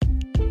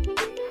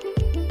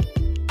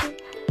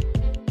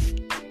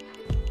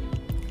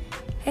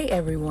Hey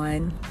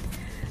everyone,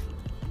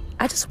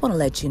 I just want to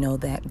let you know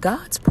that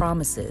God's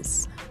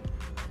promises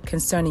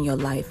concerning your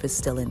life is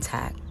still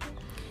intact.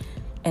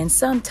 And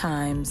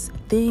sometimes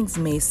things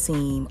may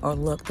seem or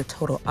look the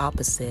total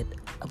opposite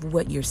of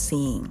what you're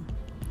seeing.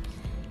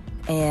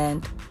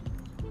 And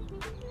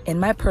in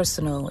my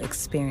personal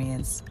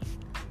experience,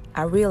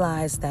 I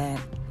realized that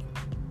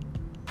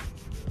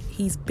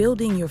He's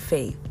building your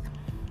faith.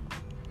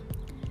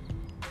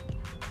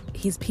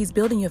 He's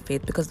building your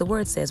faith because the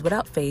word says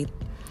without faith,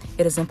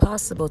 it is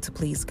impossible to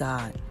please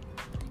God.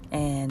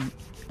 And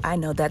I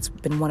know that's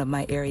been one of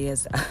my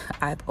areas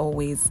I've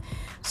always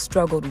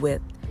struggled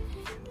with.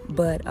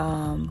 But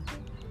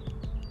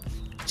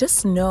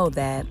just know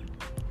that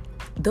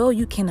though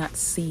you cannot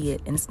see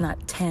it and it's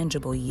not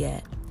tangible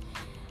yet,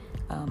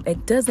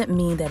 it doesn't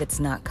mean that it's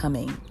not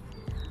coming.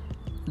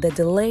 The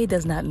delay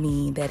does not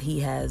mean that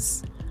He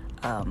has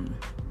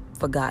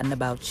forgotten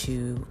about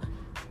you.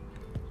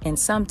 And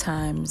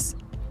sometimes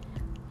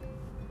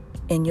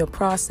in your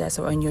process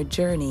or in your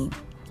journey,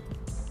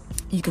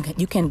 you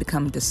can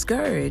become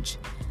discouraged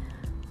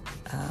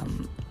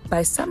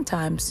by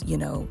sometimes,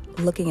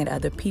 looking at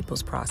other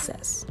people's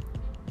process.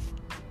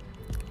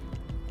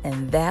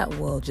 And that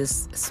will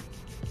just,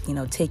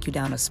 take you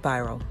down a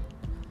spiral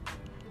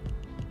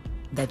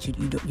that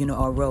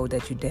or a road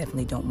that you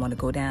definitely don't want to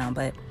go down.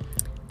 But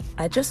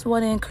I just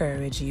want to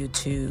encourage you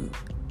to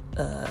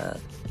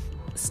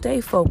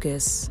stay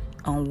focused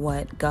on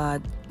what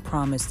God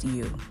promised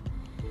you.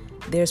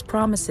 There's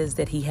promises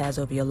that He has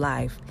over your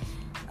life,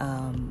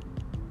 and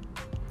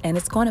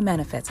it's going to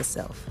manifest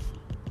itself.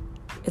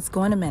 It's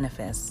going to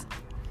manifest.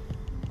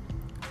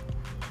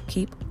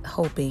 Keep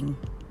hoping,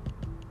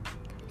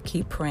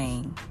 keep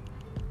praying,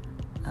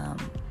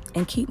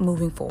 and keep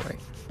moving forward.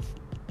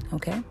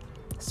 Okay?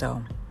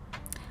 So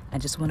I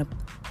just want to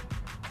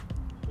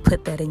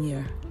put that in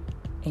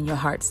your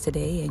hearts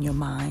today, in your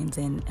minds,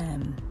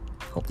 and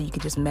hope that you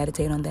can just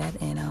meditate on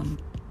that. And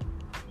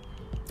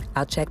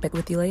I'll check back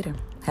with you later.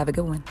 Have a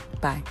good one.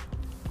 Bye.